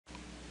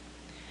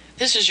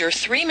This is your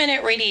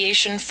 3-minute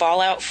radiation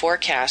fallout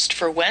forecast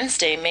for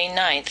Wednesday, May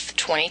 9th,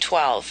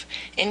 2012.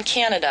 In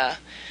Canada,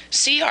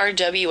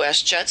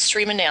 CRWS jet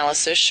stream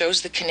analysis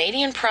shows the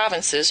Canadian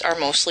provinces are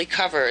mostly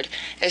covered.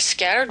 As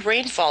scattered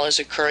rainfall is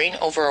occurring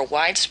over a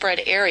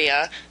widespread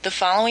area, the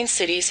following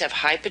cities have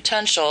high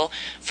potential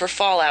for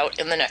fallout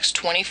in the next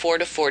 24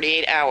 to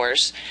 48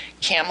 hours: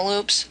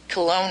 Kamloops,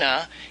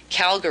 Kelowna,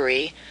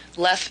 Calgary,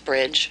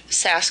 Lethbridge,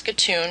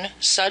 Saskatoon,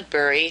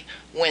 Sudbury,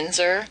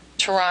 Windsor,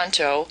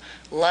 Toronto,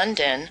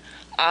 London,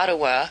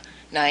 Ottawa,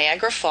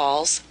 Niagara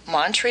Falls,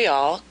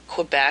 Montreal,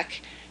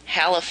 Quebec,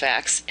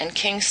 Halifax, and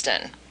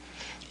Kingston.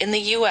 In the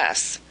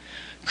U.S.,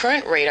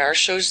 current radar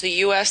shows the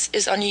U.S.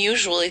 is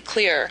unusually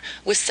clear,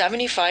 with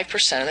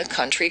 75% of the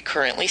country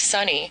currently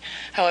sunny.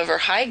 However,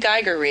 high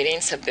Geiger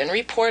readings have been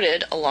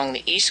reported along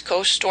the East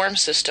Coast storm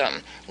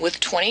system, with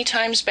 20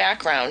 times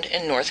background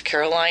in North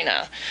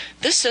Carolina.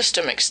 This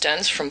system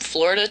extends from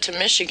Florida to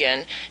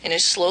Michigan and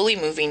is slowly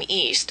moving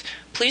east.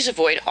 Please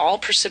avoid all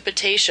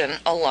precipitation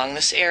along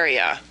this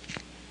area.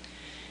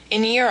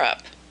 In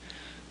Europe,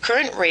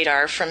 current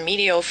radar from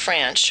Meteo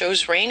France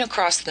shows rain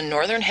across the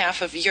northern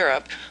half of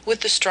Europe,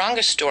 with the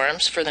strongest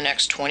storms for the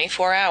next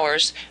 24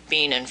 hours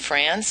being in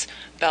France,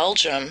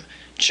 Belgium,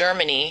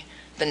 Germany,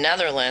 the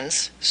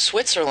Netherlands,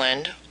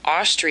 Switzerland,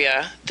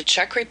 Austria, the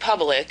Czech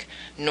Republic,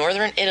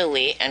 northern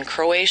Italy, and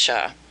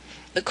Croatia.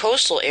 The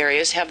coastal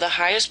areas have the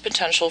highest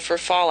potential for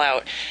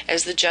fallout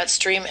as the jet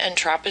stream and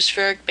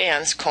tropospheric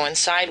bands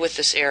coincide with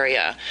this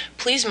area.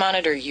 Please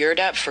monitor year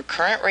depth for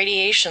current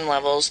radiation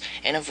levels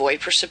and avoid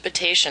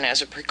precipitation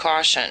as a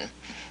precaution.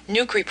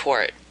 Nuke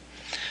report.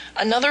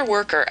 Another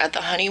worker at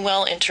the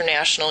Honeywell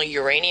International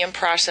Uranium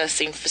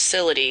Processing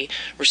Facility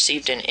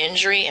received an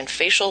injury and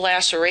facial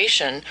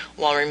laceration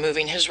while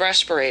removing his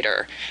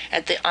respirator.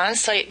 At the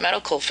on-site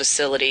medical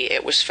facility,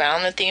 it was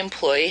found that the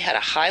employee had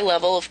a high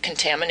level of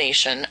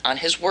contamination on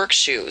his work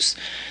shoes.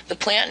 The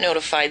plant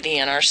notified the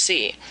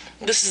NRC.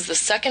 This is the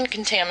second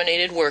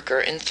contaminated worker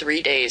in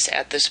 3 days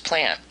at this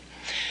plant.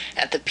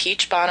 At the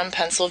Peach Bottom,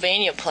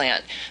 Pennsylvania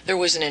plant, there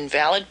was an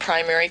invalid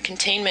primary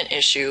containment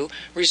issue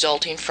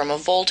resulting from a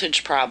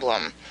voltage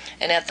problem.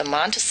 And at the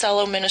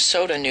Monticello,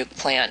 Minnesota nuke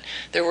plant,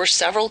 there were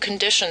several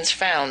conditions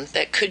found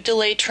that could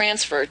delay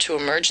transfer to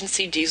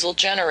emergency diesel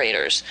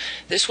generators.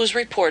 This was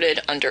reported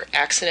under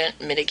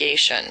accident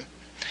mitigation.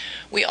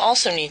 We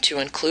also need to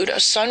include a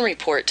sun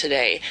report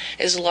today,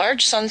 as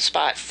large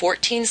sunspot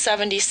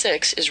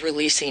 1476 is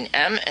releasing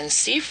M and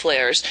C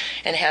flares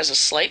and has a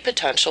slight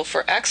potential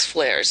for X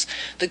flares.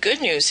 The good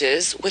news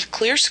is, with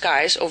clear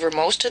skies over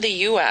most of the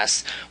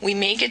U.S., we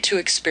may get to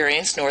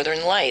experience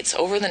northern lights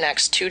over the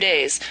next 2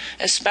 days,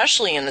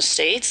 especially in the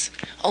states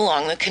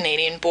along the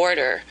Canadian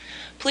border.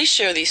 Please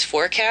share these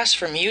forecasts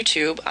from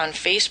YouTube on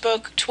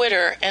Facebook,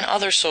 Twitter, and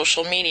other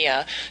social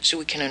media so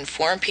we can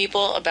inform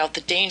people about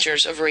the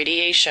dangers of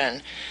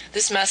radiation.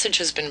 This message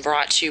has been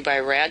brought to you by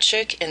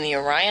Radchick and the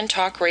Orion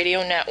Talk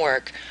Radio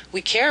Network.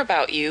 We care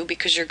about you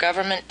because your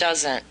government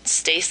doesn't.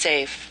 Stay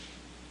safe.